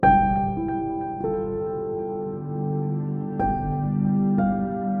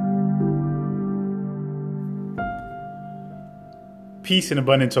Peace and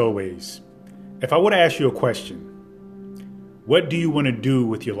abundance always. If I were to ask you a question, what do you want to do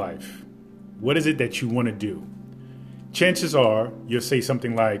with your life? What is it that you want to do? Chances are you'll say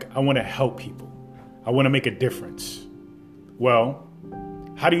something like, I want to help people. I want to make a difference. Well,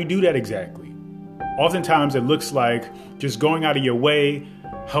 how do you do that exactly? Oftentimes it looks like just going out of your way,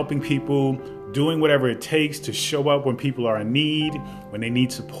 helping people, doing whatever it takes to show up when people are in need, when they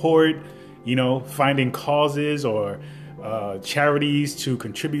need support, finding causes or charities to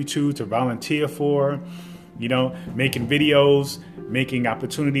contribute to volunteer for, making videos, making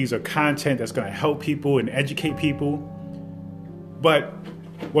opportunities or content that's going to help people and educate people. But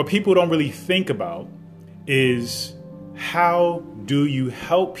what people don't really think about is, how do you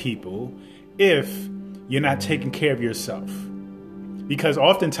help people if you're not taking care of yourself? Because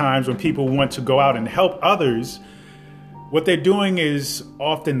oftentimes when people want to go out and help others, what they're doing is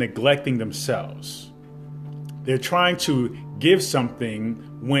often neglecting themselves. They're trying to give something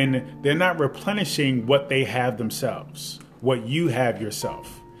when they're not replenishing what they have themselves, what you have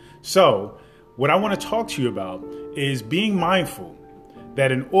yourself. So what I want to talk to you about is being mindful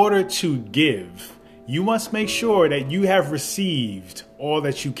that in order to give, you must make sure that you have received all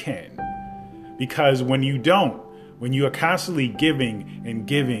that you can. Because when you don't, when you are constantly giving and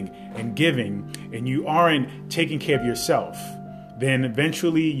giving and giving, and you aren't taking care of yourself, then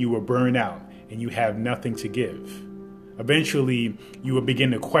eventually you will burn out and you have nothing to give. Eventually, you will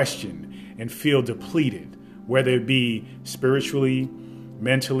begin to question and feel depleted, whether it be spiritually,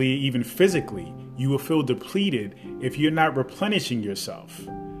 mentally, even physically. You will feel depleted if you're not replenishing yourself.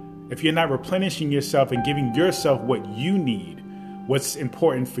 If you're not replenishing yourself and giving yourself what you need, what's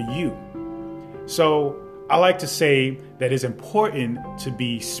important for you. So I like to say that it's important to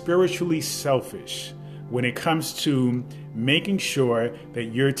be spiritually selfish when it comes to making sure that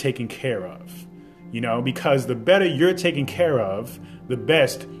you're taken care of, because the better you're taken care of, the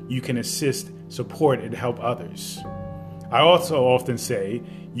best you can assist, support, and help others. I also often say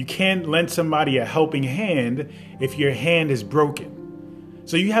you can't lend somebody a helping hand if your hand is broken.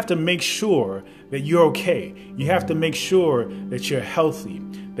 So you have to make sure that you're okay. You have to make sure that you're healthy,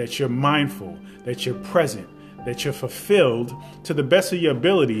 that you're mindful, that you're present, that you're fulfilled to the best of your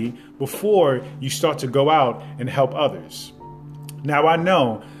ability before you start to go out and help others. Now, I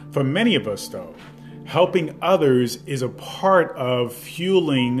know for many of us, though, helping others is a part of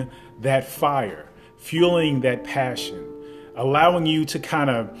fueling that fire, fueling that passion, allowing you to kind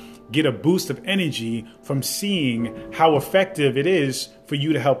of get a boost of energy from seeing how effective it is for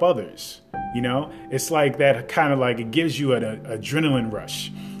you to help others. It's like that kind of like it gives you an adrenaline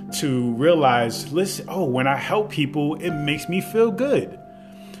rush to realize, listen, when I help people, it makes me feel good.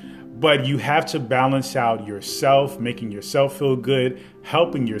 But you have to balance out yourself, making yourself feel good,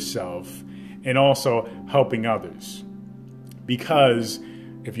 helping yourself, and also helping others. Because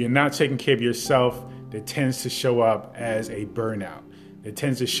if you're not taking care of yourself, that tends to show up as a burnout. It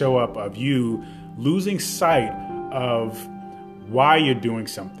tends to show up of you losing sight of why you're doing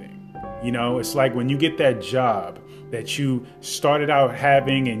something. It's like when you get that job that you started out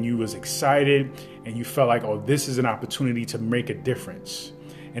having and you was excited and you felt like, this is an opportunity to make a difference.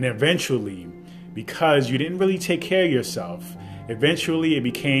 And eventually, because you didn't really take care of yourself, eventually it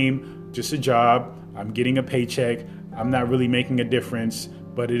became just a job. I'm getting a paycheck. I'm not really making a difference,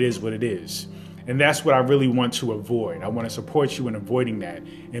 but it is what it is. And that's what I really want to avoid. I want to support you in avoiding that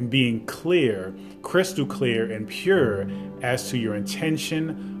and being clear, crystal clear and pure as to your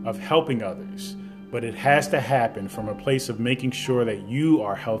intention of helping others. But it has to happen from a place of making sure that you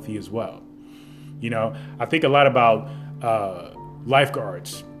are healthy as well. I think a lot about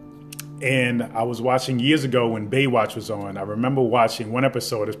lifeguards. And I was watching years ago when Baywatch was on. I remember watching one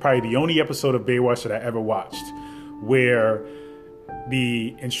episode. It's probably the only episode of Baywatch that I ever watched, where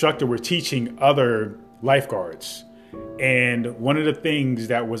the instructor were teaching other lifeguards. And one of the things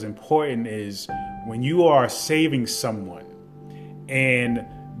that was important is when you are saving someone and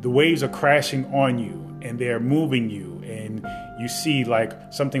the waves are crashing on you and they're moving you and you see like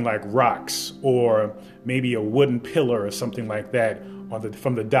something like rocks or maybe a wooden pillar or something like that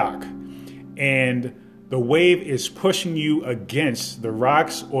from the dock, and the wave is pushing you against the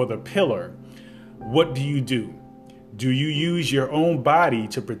rocks or the pillar, what do? Do you use your own body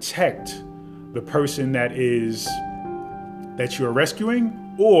to protect the person that you are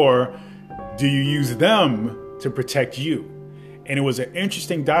rescuing, or do you use them to protect you? And it was an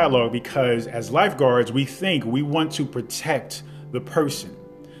interesting dialogue because as lifeguards, we think we want to protect the person.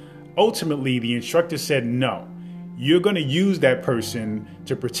 Ultimately, the instructor said, no, you're going to use that person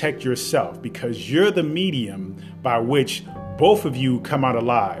to protect yourself because you're the medium by which both of you come out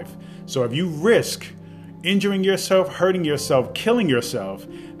alive. So if you risk injuring yourself, hurting yourself, killing yourself,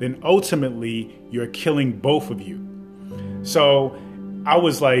 then ultimately you're killing both of you. So I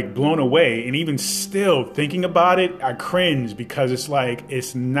was like blown away, and even still thinking about it, I cringe because it's like,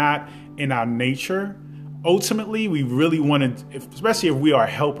 it's not in our nature. Ultimately, we really want to, especially if we are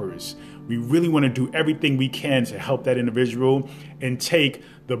helpers, we really want to do everything we can to help that individual and take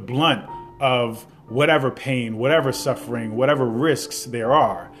the blunt of whatever pain, whatever suffering, whatever risks there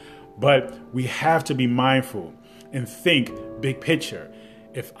are. But we have to be mindful and think big picture.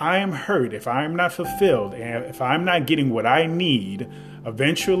 If I am hurt, if I am not fulfilled, and if I'm not getting what I need,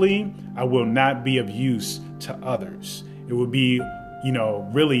 eventually I will not be of use to others. It would be,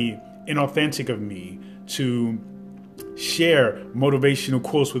 really inauthentic of me to share motivational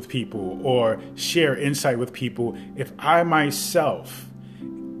quotes with people or share insight with people if I myself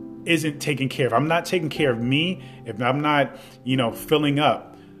isn't taken care of. I'm not taking care of me. If I'm not, filling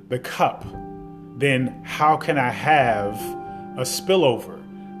up the cup, then how can I have a spillover?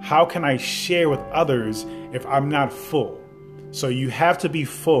 How can I share with others if I'm not full? So you have to be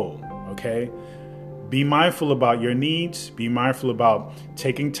full, okay? Be mindful about your needs. Be mindful about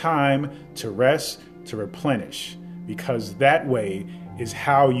taking time to rest, to replenish, because that way is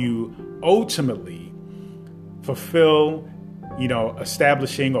how you ultimately fulfill,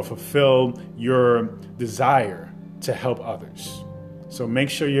 establishing or fulfill your desire to help others. So make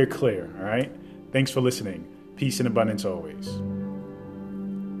sure you're clear, all right? Thanks for listening. Peace and abundance always.